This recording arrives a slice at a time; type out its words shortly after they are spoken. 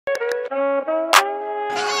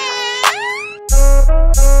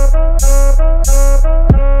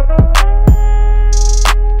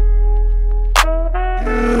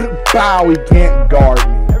Bow, he can't guard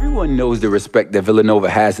me. Everyone knows the respect that Villanova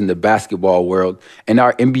has in the basketball world, and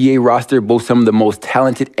our NBA roster boasts some of the most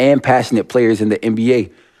talented and passionate players in the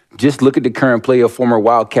NBA. Just look at the current play of former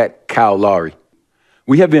Wildcat Kyle Lowry.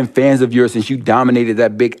 We have been fans of yours since you dominated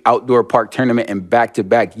that big outdoor park tournament in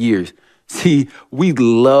back-to-back years. See, we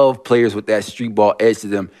love players with that street ball edge to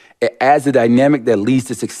them. It adds a dynamic that leads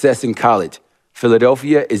to success in college.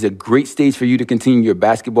 Philadelphia is a great stage for you to continue your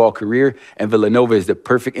basketball career, and Villanova is the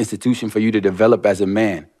perfect institution for you to develop as a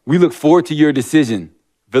man. We look forward to your decision.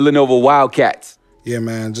 Villanova Wildcats. Yeah,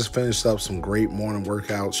 man, just finished up some great morning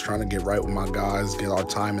workouts, trying to get right with my guys, get our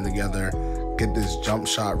timing together, get this jump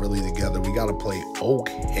shot really together. We got to play Oak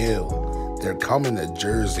Hill. They're coming to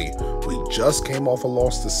Jersey. We just came off a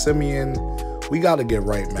loss to SIMEON. We got to get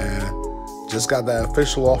right, man. Just got that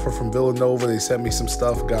official offer from Villanova. They sent me some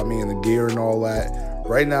stuff, got me in the gear and all that.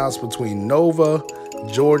 Right now, it's between Nova,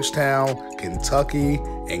 Georgetown, Kentucky,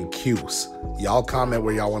 and Cuse. Y'all comment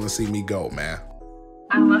where y'all want to see me go, man.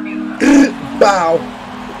 I love you. Bow.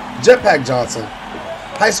 JETPACK Johnson.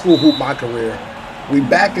 High school hoop my career. We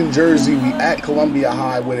back in Jersey. We at Columbia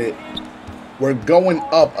High with it. We're going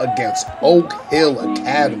up against Oak Hill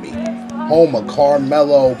Academy. Home of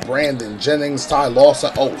Carmelo, Brandon Jennings, Ty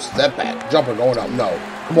Lawson. Oh, step back. Jumper going up. No.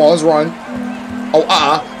 Come on, let's run.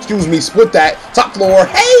 Oh, excuse me. Split that. Top floor.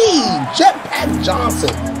 Hey! JETPACK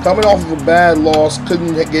Johnson. Coming off of a bad loss.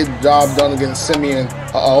 Couldn't get the job done against SIMEON.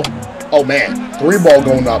 Uh-oh. Oh, man. 3-ball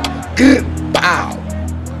going up. Good. Bow.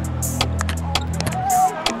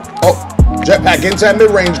 Oh, JETPACK into that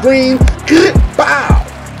mid-range green. Good. Bow.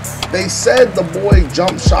 They said the boy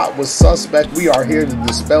jump shot was suspect. We are here to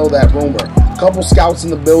dispel that rumor. Couple scouts in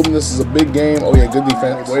the building. This is a big game. Oh, yeah, good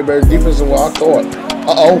defense. Way better defense than what I thought.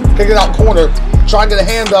 Uh-oh. Kick it out corner. Try to get a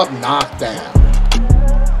hand up. Knock down.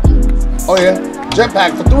 Oh, yeah.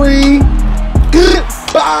 JETPACK for 3. Good.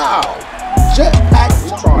 Bow. JETPACK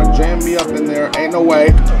is trying to jam me up in there. Ain't no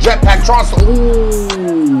way. JETPACK tries to.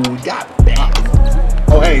 Ooh. Got back.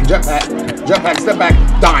 Oh, hey, JETPACK, step back,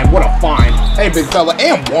 dime, what a find. Hey, big fella,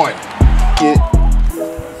 and 1.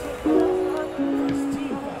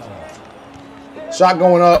 Shot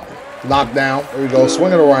going up, knocked down. There we go,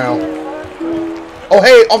 swing it around. Oh,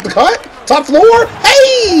 hey, off the cut, top floor.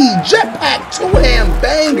 Hey, JETPACK, 2-hand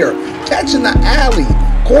banger, catching the alley.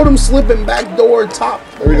 Caught him slipping back door, top.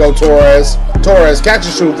 There we go, Torres, catch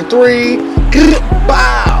and shoot for 3.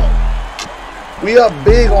 Bow. We up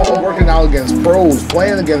big on working out against pros,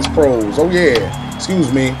 playing against pros. Oh, yeah.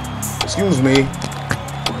 Excuse me.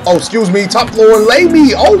 Oh, excuse me. Top floor, lay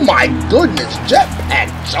me. Oh, my goodness. JETPACK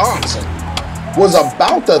Johnson was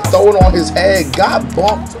about to throw it on his head. Got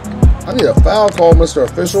bumped. I need a foul call, Mr.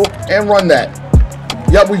 Official. And run that.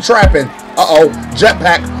 Yup, we trapping. Uh-oh.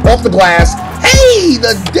 JETPACK off the glass. Hey,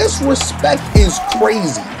 the disrespect is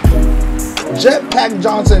crazy. JETPACK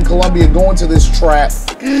Johnson and Columbia going to this trap.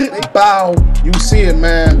 Bow. You see it,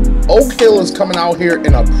 man. Oak Hill is coming out here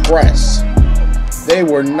in a press. They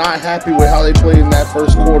were not happy with how they played in that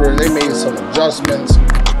first quarter. They made some adjustments.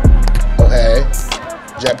 Oh, hey.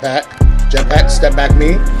 JETPACK, step back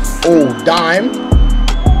me. Oh, dime.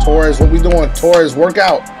 Torres, what we doing? Torres, work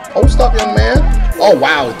out. Post up, young man. Oh,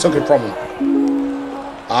 wow. It took it from him.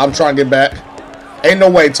 I'm trying to get back. Ain't no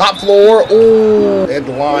way. Top floor. Ooh. Hit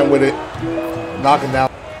the line with it. Knocking down.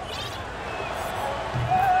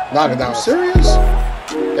 Serious?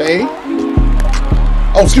 Hey.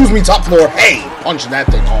 Oh, excuse me, top floor. Hey. Punching that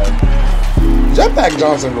thing home. JETPACK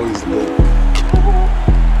Johnson really is good.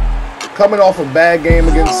 Coming off a bad game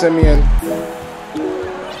against SIMEON.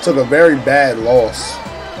 Took a very bad loss.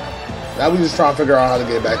 Now we just trying to figure out how to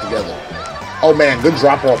get it back together. Oh, man. Good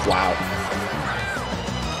drop off. Wow.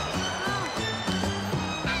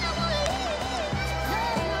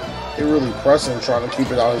 He really pressing, trying to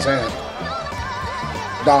keep it out of his hand.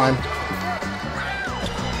 Dime.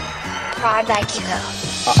 Pride like you go.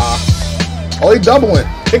 Oh, he doubling.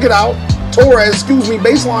 Kick it out. Torres, excuse me,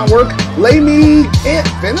 baseline work. Lay me. Can't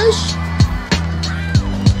finish.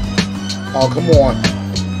 Oh, come on.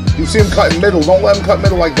 You see him cutting middle. Don't let him cut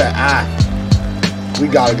middle like that. We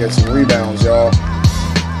got to get some rebounds, y'all.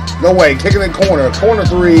 No way. Kicking in corner. Corner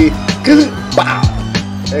 3. Bow.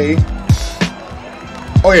 Hey.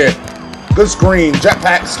 Oh, yeah. Good screen.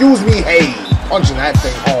 JETPACK. Excuse me. Hey. Punching that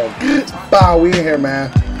thing home. Bow. We in here,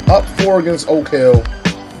 man. Up 4 against Oak Hill.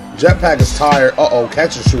 JETPACK is tired. Uh-oh.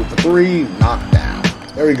 Catch and shoot for 3. Knockdown.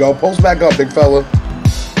 There we go. Post back up, big fella.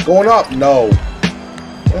 Going up. No.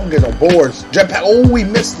 We don't get no boards. JETPACK. Oh, we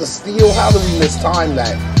missed the steal. How did we mistime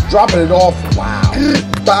that? Dropping it off. Wow.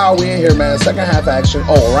 Foul, we in here, man. Second half action.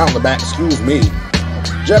 Oh, around the back. Excuse me.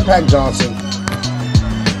 Jetpack Johnson.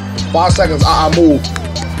 5 seconds. Move.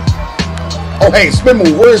 Oh, hey, spin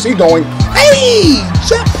move. Where is he going? Hey!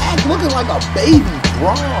 Jetpack looking like a baby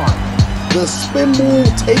Braun. The spin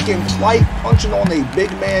move, taking flight, punching on a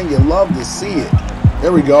big man. You love to see it.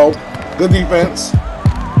 There we go. Good defense.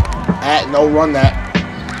 No, run that.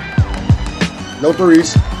 No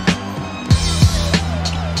threes.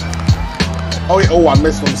 Oh, yeah. Oh, I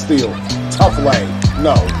missed one steal. Tough leg.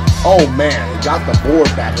 No. Oh, man. Got the board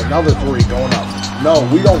back. Another three going up. No,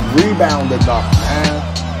 we don't rebound enough, man.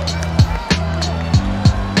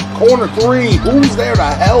 Corner three. Who's there to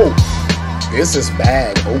help? This is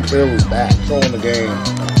bad. Oak Hill is back. Throwing the game.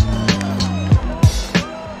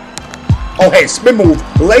 Oh, hey, spin move.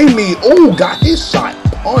 Lay me. Oh, got his shot.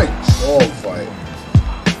 Punch. Oh, fight.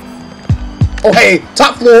 Oh, hey,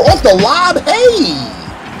 top floor off the lob. Hey.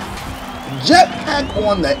 Jetpack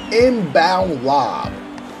on the inbound lob.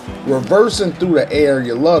 Reversing through the air.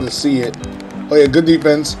 You love to see it. Oh, yeah, good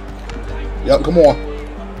defense. Yep, come on.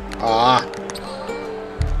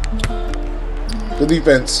 Good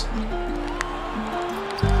defense.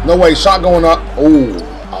 No way, shot going up. Oh,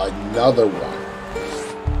 another one.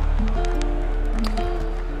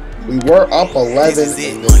 We were up 11,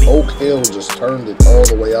 and then Oak Hill just turned it all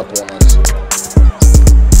the way up on us.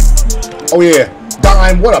 Oh, yeah.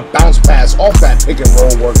 Dime, what a bounce pass off that pick and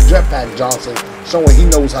roll work. Jetpack Johnson showing he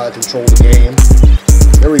knows how to control the game.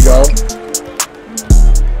 There we go.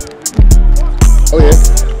 Oh, yeah.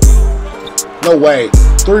 No way.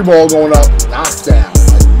 3 ball going up. Knockdown.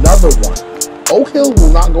 Another one. Oak Hill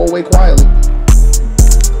will not go away quietly.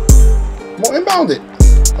 Come on, inbound it.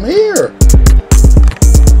 I'm here.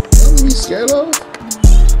 Nothing to be scared of.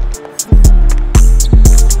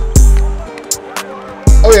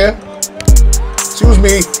 Oh, yeah. Excuse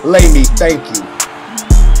me. Lay me. Thank you.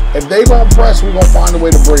 If they gonna press, we're gonna find a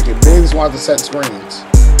way to break it. Biggs want to set screens.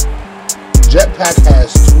 Jetpack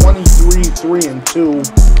has 23, 3, and 2.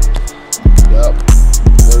 Yep.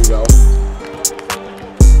 There we go.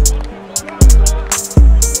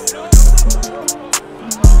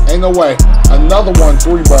 Ain't no way. Another one,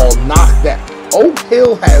 3 ball. Knock that. Oak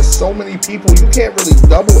Hill has so many people, you can't really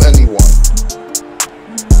double anyone.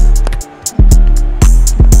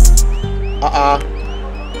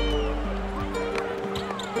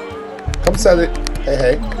 Come set it. Hey,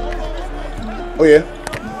 hey. Oh, yeah.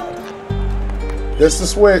 This the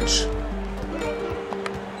switch.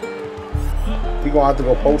 He gonna have to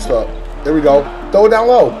go post up. There we go. Throw it down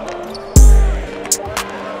low.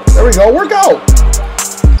 There we go. Work out.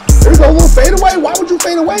 There we go. A little fade away. Why would you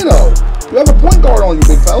fade away though? You have a point guard on you,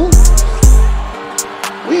 big fella.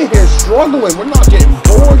 We in here struggling. We're not getting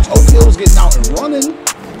boards. Oak Hill's getting out and running.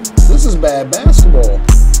 This is bad basketball.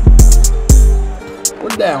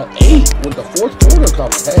 We're down 8 with the 4th quarter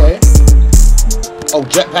coming. Hey. Oh,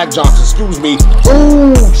 Jetpack Johnson, excuse me.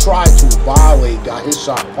 Ooh, tried to violate. Got his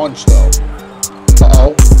shot punched, though.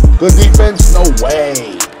 Uh-oh. Good defense? No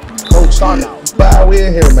way. Coach, timeout. Bow, we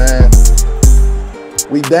in here, man.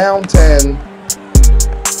 We down 10.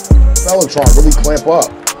 Fellatron really clamp up.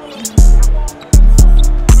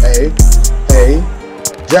 Hey. Hey.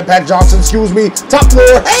 Jetpack Johnson, excuse me. Top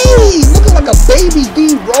floor. Hey! Looking like a baby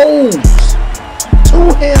D Rose.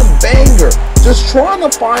 2-hand banger. Just trying to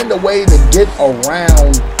find a way to get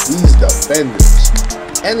around these defenders.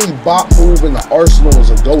 Any bot move in the arsenal is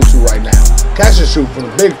a go-to right now. Catch and shoot from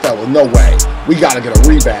the big fella. No way. We got to get a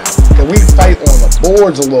rebound. Can we fight on the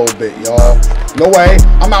boards a little bit, y'all? No way.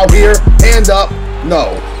 I'm out here. Hand up.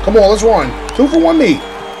 No. Come on, let's run. 2 for 1 me.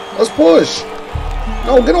 Let's push.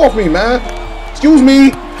 No, get off me, man. Excuse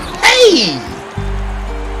me. Hey!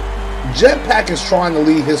 Jetpack is trying to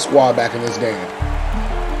lead his squad back in this game.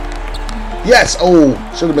 Yes. Oh,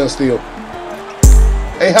 should have been a steal.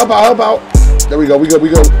 Hey, help out, help out. There we go. We good. We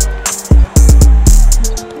go.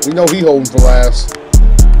 We know he holding for last.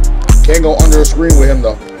 Can't go under a screen with him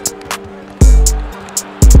though.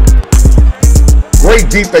 Great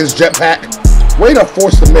defense, Jetpack. Way to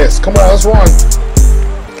force the miss. Come on, let's run.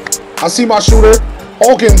 I see my shooter.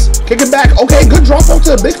 Hawkins, kick it back. Okay, good drop off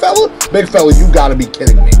to the big fella. Big fella, you gotta be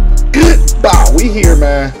kidding me. Bow, we here,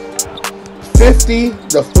 man.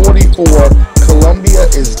 50-44. Columbia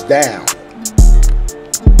is down.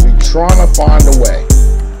 We trying to find a way.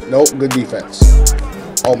 Nope, good defense.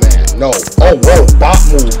 Oh man, no. Oh whoa, bot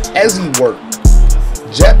move, hezzy work.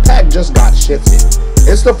 Jetpack just got shifted.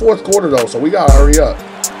 It's the 4th quarter though, so we gotta hurry up.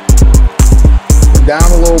 We're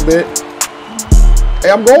down a little bit.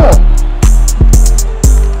 Hey, I'm going.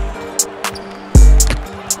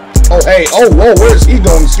 Oh, hey. Oh, whoa. Where's he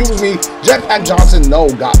going? Excuse me. Jetpack Johnson, no.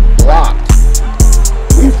 Got blocked.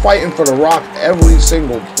 We fighting for the rock every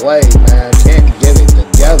single play, man. Can't get it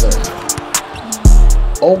together.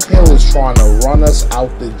 Oak Hill is trying to run us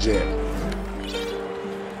out the gym.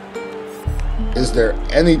 Is there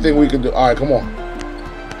anything we can do? All right, come on.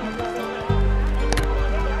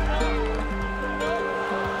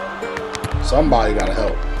 Somebody gotta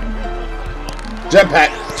help.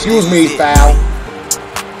 Jetpack, excuse me, foul.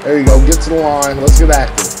 There you go, get to the line. Let's get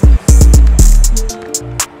active.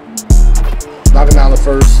 Knocking down the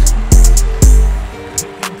first.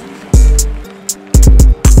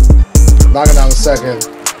 Knocking down the second.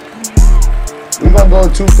 We're gonna go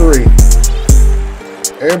 2-3.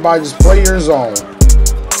 Everybody just play your zone.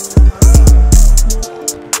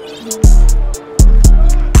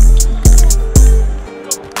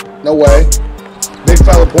 No way. Big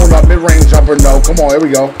fella pulling up, mid-range jumper, no. Come on, here we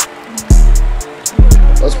go.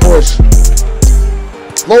 Let's push.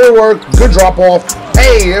 Lower work, good drop off.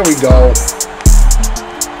 Hey, here we go.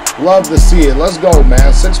 Love to see it. Let's go,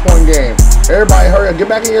 man. 6-point game. Everybody hurry up. Get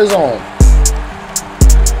back in your zone.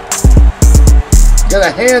 Get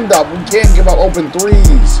a hand up. We can't give up open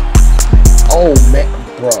threes. Oh, man.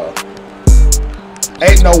 Bruh.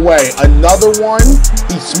 Ain't no way. Another one?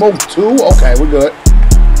 He smoked 2? Okay, we're good.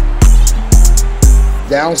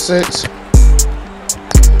 Down 6.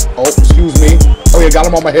 Oh, excuse me. Oh, yeah, got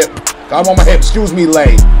him on my hip. Got him on my hip. Excuse me,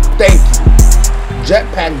 Lay. Thank you.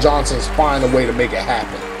 Jetpack Johnson's finding a way to make it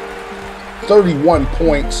happen. 31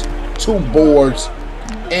 points, 2 boards,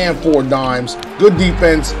 and 4 dimes. Good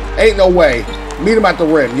defense. Ain't no way. Meet him at the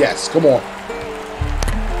rim. Yes, come on.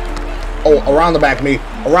 Oh, around the back me.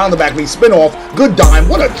 Around the back me. Spin off. Good dime.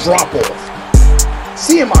 What a drop off.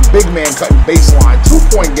 Seeing my big man cutting baseline.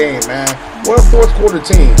 2-point game, man. We're a 4th quarter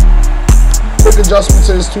team. Quick adjustment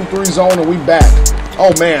to this 2-3 zone and we back.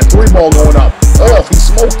 Oh, man. 3-ball going up. Oh, he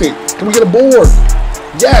smoked it. Can we get a board?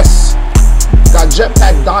 Yes. Got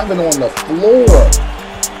Jetpack diving on the floor.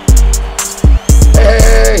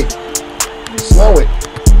 Hey. Slow it.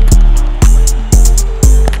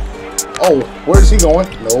 Oh, where's he going?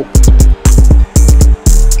 Nope.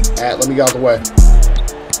 Let me get out the way.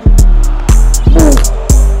 Move.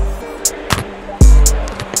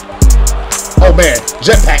 Oh, man.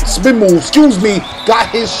 Jetpack, spin move. Excuse me. Got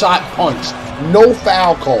his shot punched. No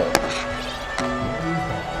foul call.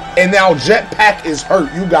 And now Jetpack is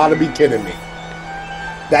hurt. You gotta be kidding me.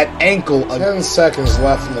 That ankle. 10 seconds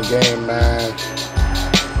left in the game, man.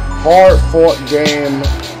 Hard-fought game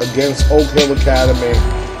against Oak Hill Academy.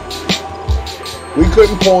 We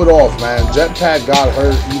couldn't pull it off, man. Jetpack got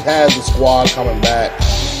hurt. He had the squad coming back.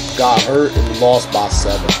 Got hurt and lost by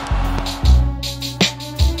 7.